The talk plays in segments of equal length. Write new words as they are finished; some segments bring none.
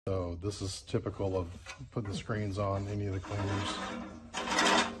So this is typical of putting the screens on any of the cleaners,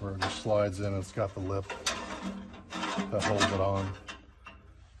 where it just slides in and it's got the lip that holds it on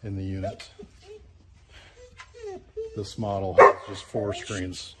in the unit. This model has just 4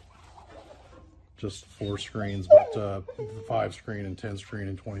 screens. Just 4 screens, but 5 screen and 10 screen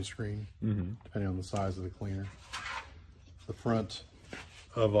and 20 screen, depending on the size of the cleaner. The front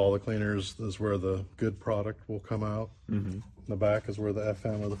of all the cleaners is where the good product will come out. The back is where the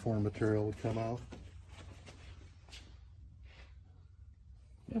FM or the foreign material would come out.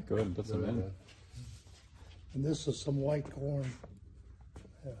 Yeah, go ahead and put some in. And this is some white corn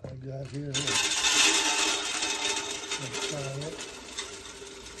I got here. Let's try it.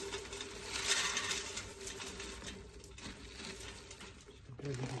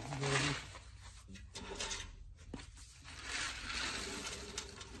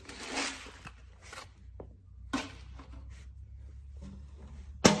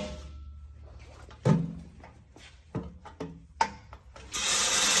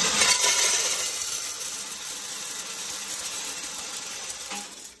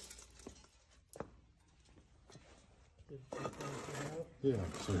 Yeah,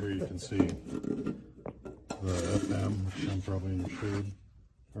 so here you can see the FM, which I'm probably in the shade,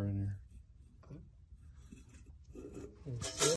 right in here.